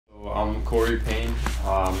I'm Corey Pane.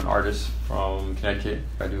 I'm an artist from Connecticut.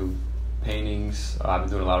 I do paintings. I've been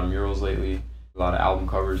doing a lot of murals lately, a lot of album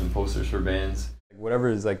covers and posters for bands. Whatever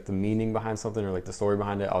is like the meaning behind something or like the story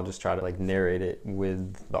behind it, I'll just try to like narrate it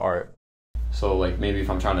with the art. So like maybe if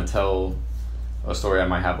I'm trying to tell a story, I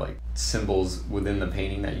might have like symbols within the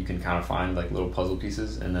painting that you can kind of find, like little puzzle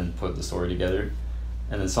pieces, and then put the story together.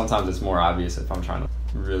 And then sometimes it's more obvious if I'm trying to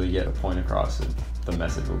really get a point across, and the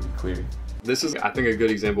message will be clear. This is, I think, a good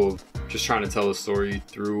example of just trying to tell a story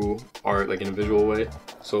through art, like in a visual way.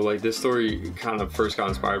 So like this story kind of first got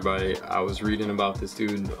inspired by, I was reading about this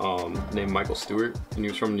dude named Michael Stewart, and he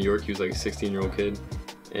was from New York. He was like a 16-year-old kid,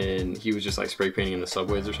 and he was just like spray painting in the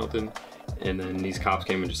subways or something. And then these cops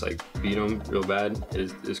came and just like beat him real bad.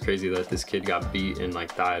 It's crazy that this kid got beat and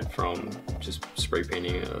like died from just spray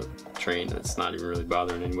painting a train that's not even really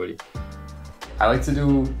bothering anybody. I like to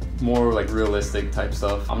do more like realistic type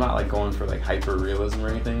stuff. I'm not like going for like hyper realism or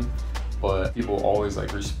anything, but people always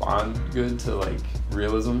like respond good to like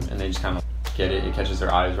realism, and they just kind of get it. It catches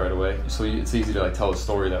their eyes right away. So it's easy to like tell a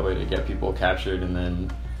story that way to get people captured, and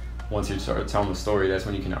then once you start telling the story, that's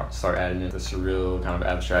when you can start adding in the surreal kind of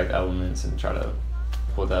abstract elements and try to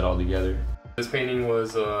put that all together. This painting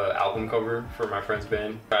was an album cover for my friend's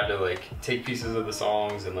band. I tried to like take pieces of the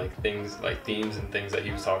songs and like things, like themes and things that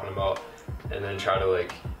he was talking about, and then try to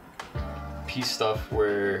like piece stuff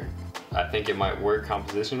where I think it might work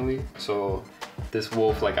compositionally. So this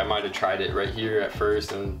wolf, like I might have tried it right here at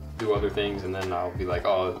first and do other things, and then I'll be like,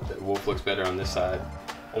 oh, the wolf looks better on this side.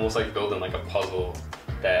 Almost like building like a puzzle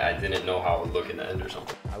that I didn't know how it would look in the end or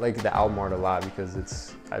something. I like the album art a lot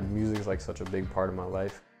because music is like such a big part of my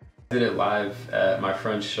life. I did it live at my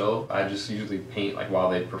friend's show. I just usually paint like while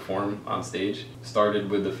they perform on stage. Started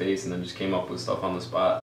with the face and then just came up with stuff on the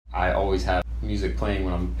spot. I always have music playing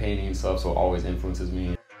when I'm painting and stuff, so it always influences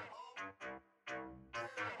me.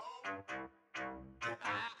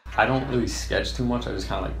 I don't really sketch too much. I just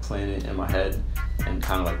kind of like plan it in my head and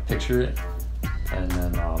kind of like picture it, and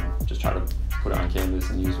then just try to put it on canvas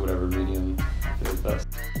and use whatever medium I feel is best.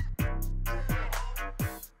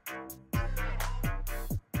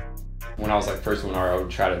 When I was like first doing art, I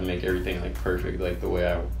would try to make everything like perfect, like the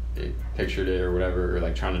way I pictured it or whatever, or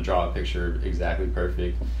like trying to draw a picture exactly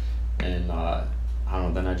perfect. And I don't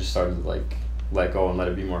know, then I just started to like let go and let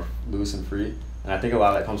it be more loose and free. And I think a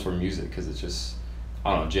lot of that comes from music, because it's just,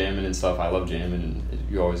 I don't know, jamming and stuff. I love jamming,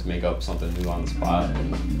 and you always make up something new on the spot.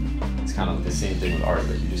 And it's kind of like the same thing with art,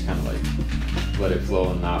 that you just kind of like let it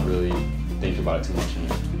flow and not really think about it too much,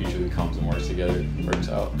 and it usually comes and works together, works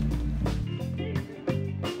out.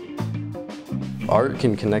 Art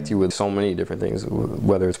can connect you with so many different things,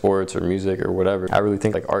 whether it's sports or music or whatever. I really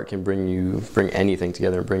think like art can bring anything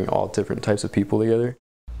together and bring all different types of people together.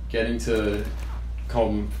 Getting to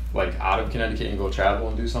come like out of Connecticut and go travel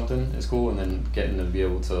and do something is cool, and then getting to be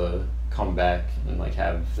able to come back and like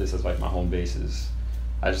have this as like my home base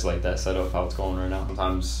I just like that setup, how it's going right now.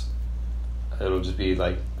 Sometimes it'll just be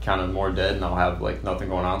like kind of more dead and I'll have like nothing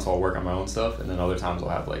going on, so I'll work on my own stuff, and then other times I'll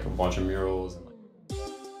have like a bunch of murals.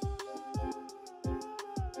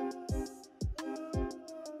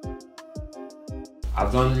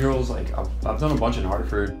 I've done murals, like I've done a bunch in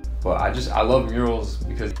Hartford, but I love murals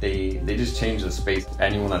because they just change the space.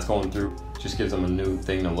 Anyone that's going through just gives them a new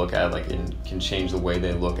thing to look at, like it can change the way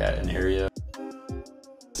they look at an area.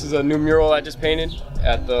 This is a new mural I just painted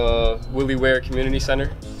at the Willie Ware Community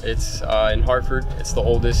Center. It's in Hartford. It's the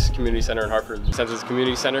oldest community center in Hartford. Since it's a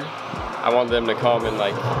community center, I wanted them to come and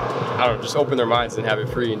like, I don't know, just open their minds and have it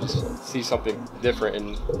free and just see something different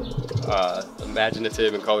and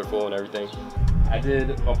imaginative and colorful and everything. I did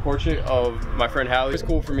a portrait of my friend Hallie. It's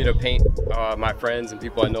cool for me to paint my friends and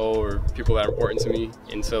people I know or people that are important to me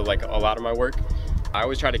into like a lot of my work. I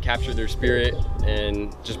always try to capture their spirit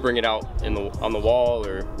and just bring it out on the wall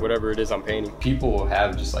or whatever it is I'm painting. People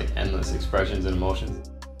have just like endless expressions and emotions.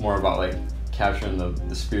 More about like capturing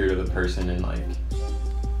the spirit of the person and like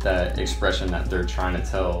that expression that they're trying to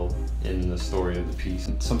tell in the story of the piece.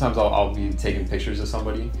 Sometimes I'll be taking pictures of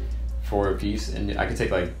somebody for a piece, and I could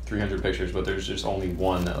take like 300 pictures, but there's just only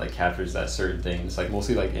one that like captures that certain thing. It's like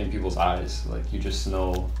mostly like in people's eyes. Like you just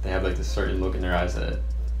know they have like this certain look in their eyes that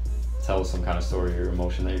tells some kind of story or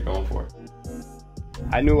emotion that you're going for.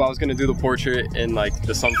 I knew I was gonna do the portrait and like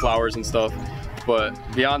the sunflowers and stuff, but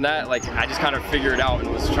beyond that, like I just kind of figured it out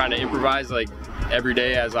and was trying to improvise like every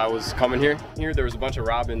day as I was coming here. Here there was a bunch of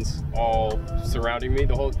robins all surrounding me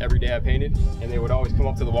every day I painted, and they would always come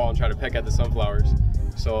up to the wall and try to peck at the sunflowers.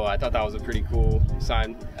 So I thought that was a pretty cool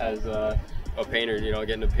sign as a painter, you know,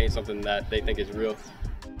 getting to paint something that they think is real.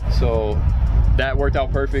 So that worked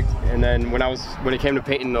out perfect. And then when it came to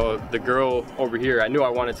painting the girl over here, I knew I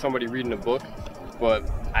wanted somebody reading a book, but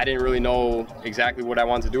I didn't really know exactly what I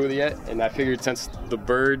wanted to do with it yet. And I figured since the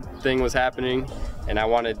bird thing was happening, and I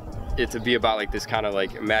wanted it to be about like this kind of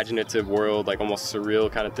like imaginative world, like almost surreal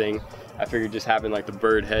kind of thing, I figured just having like the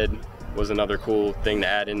bird head was another cool thing to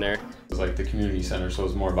add in there. It was like the community center, so it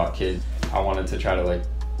was more about kids. I wanted to try to like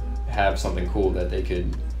have something cool that they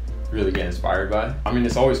could really get inspired by. I mean,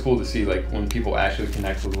 it's always cool to see like when people actually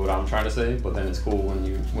connect with what I'm trying to say, but then it's cool when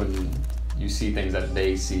you see things that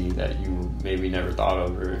they see that you maybe never thought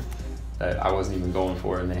of or that I wasn't even going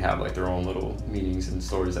for, and they have like their own little meanings and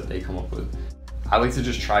stories that they come up with. I like to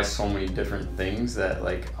just try so many different things that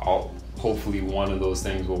like hopefully one of those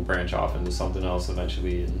things will branch off into something else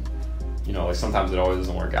eventually. And you know, like sometimes it always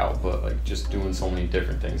doesn't work out, but like just doing so many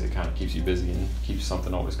different things, it kind of keeps you busy and keeps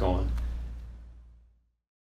something always going.